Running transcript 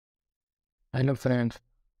Hello friends,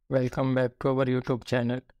 welcome back to our YouTube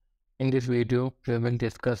channel. In this video, we will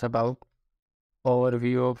discuss about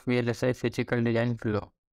overview of VLSI physical design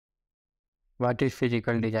flow. What is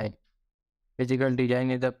physical design? Physical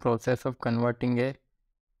design is the process of converting a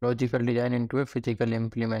logical design into a physical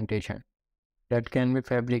implementation that can be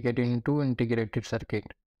fabricated into integrated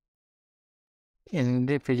circuit. In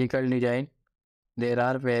the physical design, there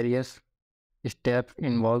are various steps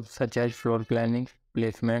involved such as floor planning,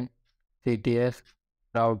 placement, CTS,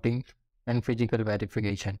 routing, and physical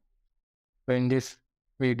verification. So in this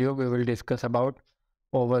video, we will discuss about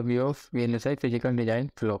overview of VLSI physical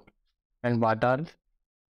design flow and what are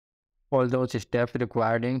all those steps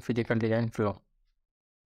required in physical design flow.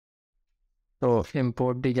 So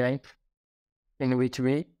import design, in which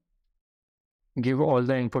we give all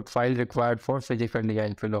the input files required for physical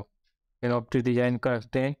design flow. In optic design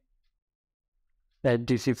contain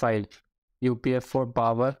HDC file, UPF for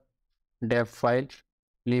power, def file,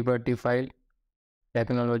 liberty file,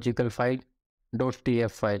 technological file,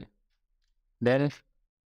 .tf file. Then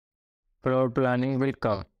floor planning will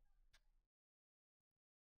come.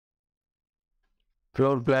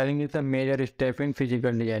 Floor planning is a major step in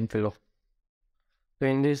physical design flow. So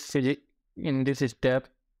in this step,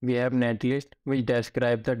 we have netlist which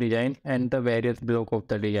describes the design and the various blocks of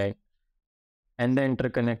the design and the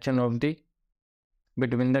interconnection of the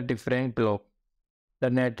between the different blocks. The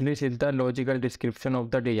netlist is the logical description of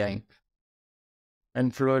the design,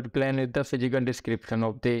 and floor plan is the physical description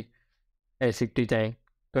of the ASIC design.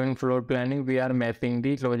 So in floor planning, we are mapping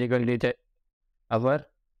the logical design our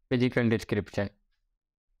physical description.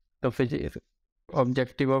 The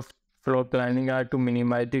objective of floor planning are to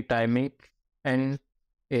minimize the timing and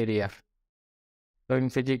area. So in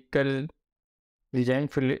physical design,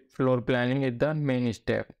 floor planning is the main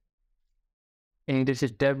step. In this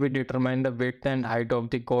step, we determine the width and height of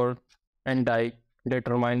the core and die,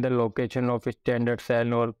 determine the location of standard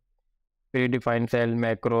cell or predefined cell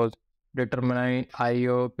macros, determine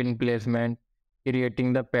I/O pin placement,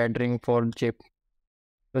 creating the patterning for chip.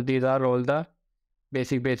 So these are all the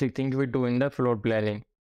basic things we do in the floor planning.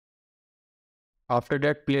 After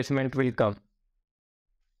that, placement will come.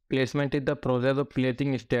 Placement is the process of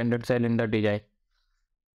placing standard cell in the design.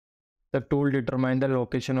 The tool determines the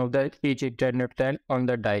location of each standard cell on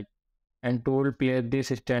the die, and tool place this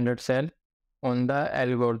standard cell on the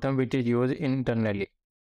algorithm which is used internally.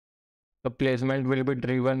 The placement will be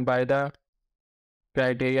driven by the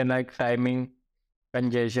criteria like timing,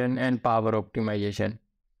 congestion, and power optimization.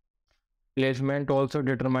 Placement also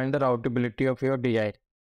determines the routability of your design.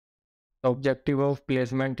 The objective of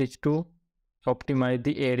placement is to optimize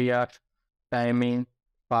the area, timing,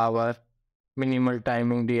 power, minimal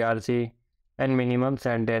timing DRC, and minimum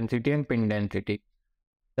cell density and pin density.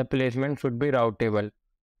 The placement should be routable.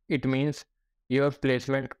 It means your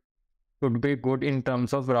placement should be good in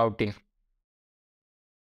terms of routing.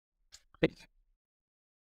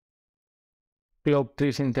 Clock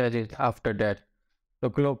tree synthesis after that. So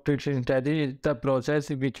clock tree synthesis is the process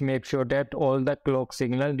which makes sure that all the clock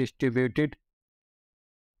signal distributed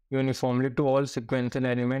uniformly to all sequential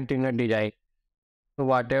elements in a design. So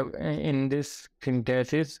whatever in this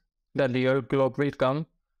synthesis, the real clock will come.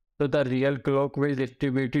 So the real clock will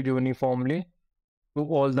distribute it uniformly to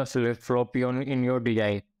all the flip-flop in your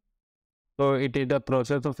design. So it is the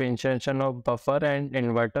process of insertion of buffer and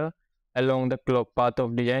inverter along the clock path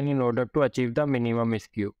of design in order to achieve the minimum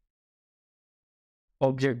skew.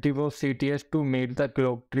 Objective of CTS to meet the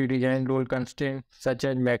clock tree design rule constraints such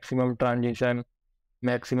as maximum transition,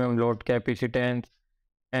 maximum load capacitance,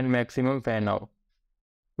 and maximum fan out.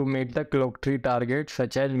 To meet the clock tree targets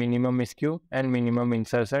such as minimum skew and minimum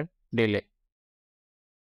insertion delay.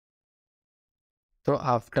 So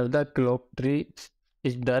after the clock tree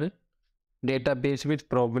is done, database with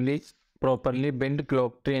properly built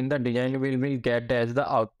clock tree in the design will get as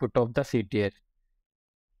the output of the CTS.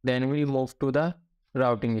 Then we move to the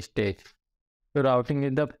routing stage. So routing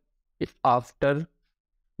is the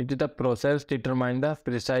process determine the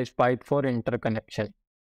precise path for interconnection.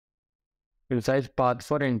 Precise path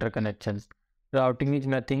for interconnections. Routing is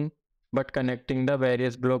nothing but connecting the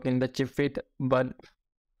various blocks in the chip with one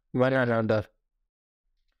another.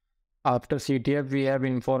 After CTF, we have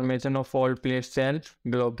information of all placed cells,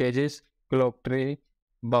 blockages, clock tree,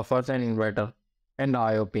 buffers and inverter, and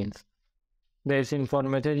I/O pins. This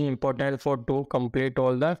information is important to complete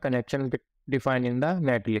all the connections defined in the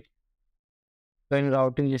netlist. So in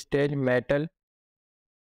routing stage, metal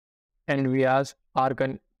and vias are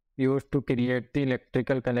used to create the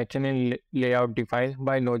electrical connection in layout defined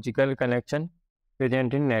by logical connection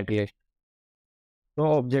present in netlist.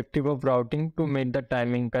 So objective of routing to meet the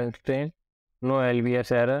timing constraint no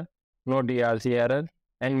LVS error, no DRC error,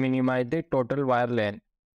 and minimize the total wire length.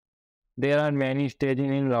 There are many stages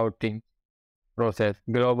in routing process: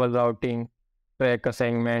 global routing, track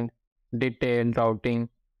assignment, detailed routing,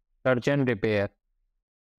 search and repair.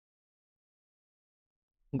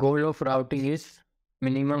 Goal of routing is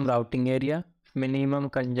minimum routing area, minimum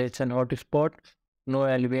congestion hotspot, no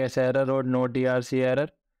LVS error or no DRC error,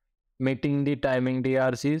 meeting the timing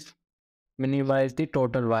DRCs, minimize the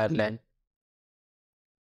total wire length.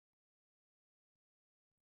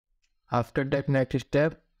 After that, next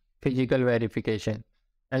step, physical verification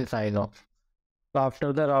and sign off. So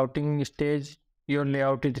after the routing stage, your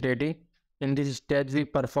layout is ready. In this stage, we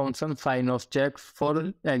perform some sign-off checks.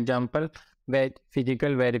 For example,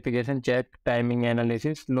 physical verification check, timing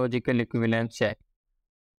analysis, logical equivalence check.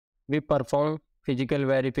 We perform physical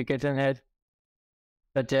verification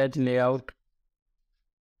such as layout,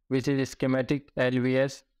 which is schematic,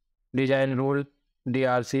 LVS, design rule,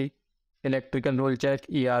 DRC, electrical rule check,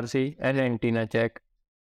 ERC, and antenna check.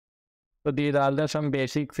 So these are the some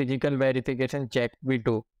basic physical verification check we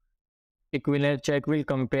do. Equivalence check will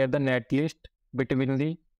compare the netlist between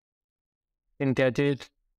the synthesis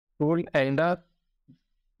tool and the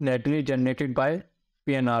netlist generated by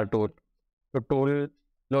PNR tool. So tool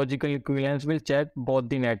logical equivalence will check both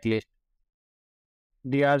the netlist.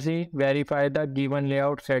 DRC verify the given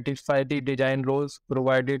layout satisfy the design rules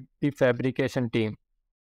provided the fabrication team.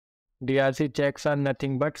 DRC checks are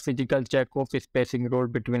nothing but physical check of spacing rule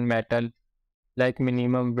between metal, like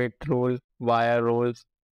minimum width rule, wire rules.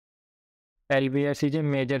 LVS is a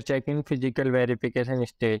major check in physical verification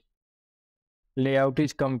stage. Layout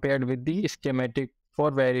is compared with the schematic for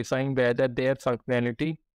verifying whether their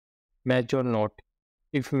functionality match or not.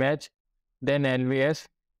 If match, then LVS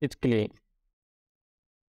is clean.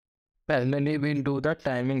 Parallelly, we'll do the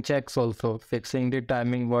timing checks also, fixing the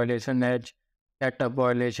timing violation edge, setup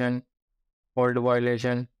violation, hold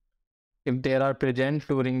violation. If they are present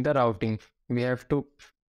during the routing, we have to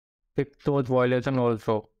fix those violations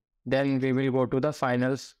also. Then we will go to the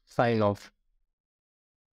final sign off.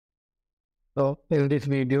 So in this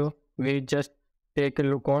video, we just take a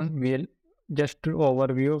look on just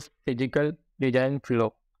overview of physical design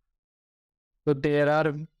flow. So there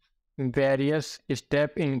are various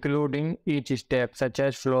steps including each step such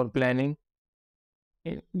as floor planning.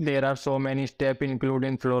 There are so many steps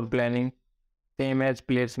including floor planning, same as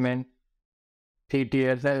placement,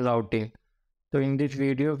 CTS and routing. So in this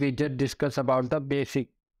video, we just discuss about the basic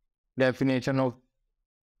definition of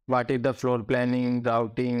what is the floor planning,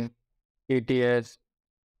 routing, CTS,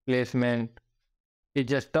 placement. It's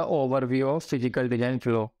just the overview of physical design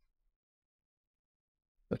flow.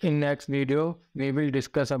 In next video, we will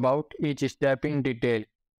discuss about each step in detail.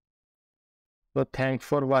 So thanks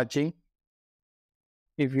for watching.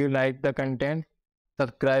 If you like the content,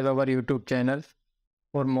 subscribe our YouTube channel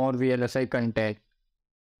for more VLSI content.